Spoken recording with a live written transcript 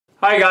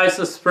Hi guys,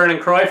 this is Vernon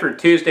and Croy for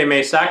Tuesday,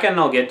 May 2nd.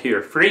 I'll get to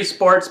your free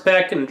sports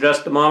pick in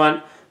just a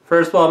moment.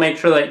 First of all, make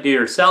sure that you do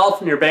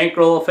yourself and your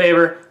bankroll a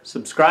favor.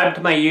 Subscribe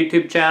to my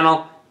YouTube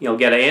channel. You'll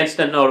get an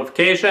instant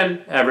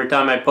notification every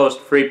time I post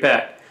a free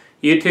pick.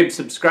 YouTube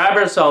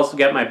subscribers also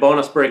get my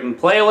bonus breaking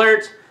play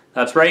alerts.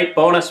 That's right,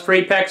 bonus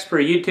free picks for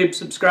YouTube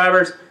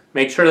subscribers.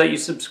 Make sure that you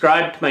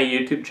subscribe to my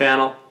YouTube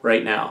channel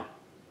right now.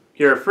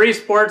 Your free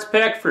sports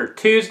pick for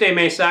Tuesday,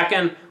 May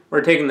 2nd. We're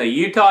taking the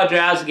Utah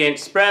Jazz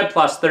against spread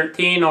plus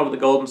 13 over the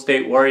Golden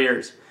State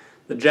Warriors.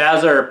 The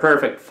Jazz are a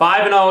perfect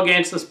 5-0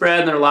 against the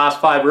spread in their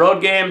last 5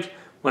 road games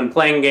when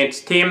playing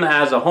against a team that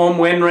has a home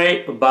win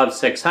rate above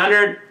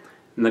 600.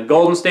 And the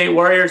Golden State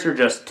Warriors are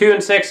just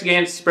 2-6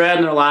 against the spread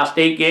in their last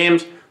 8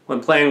 games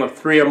when playing with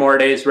 3 or more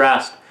days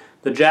rest.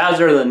 The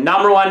Jazz are the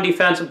 #1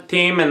 defensive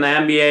team in the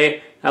NBA.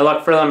 I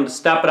look for them to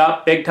step it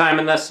up big time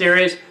in this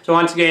series. So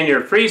once again,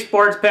 your free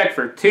sports pick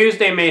for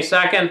Tuesday, May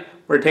 2nd.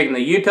 We're taking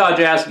the Utah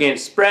Jazz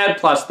against spread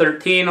plus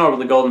 13 over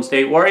the Golden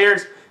State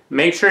Warriors.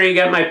 Make sure you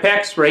get my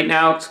picks right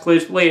now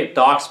exclusively at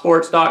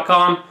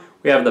DocSports.com.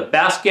 We have the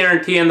best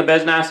guarantee in the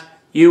business.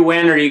 You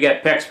win or you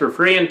get picks for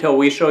free until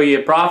we show you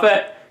a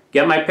profit.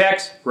 Get my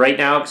picks right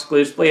now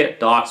exclusively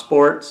at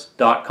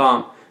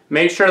DocSports.com.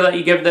 Make sure that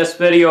you give this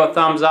video a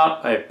thumbs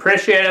up. I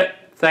appreciate it.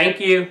 Thank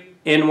you.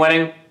 In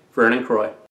winning, Vernon and Croy.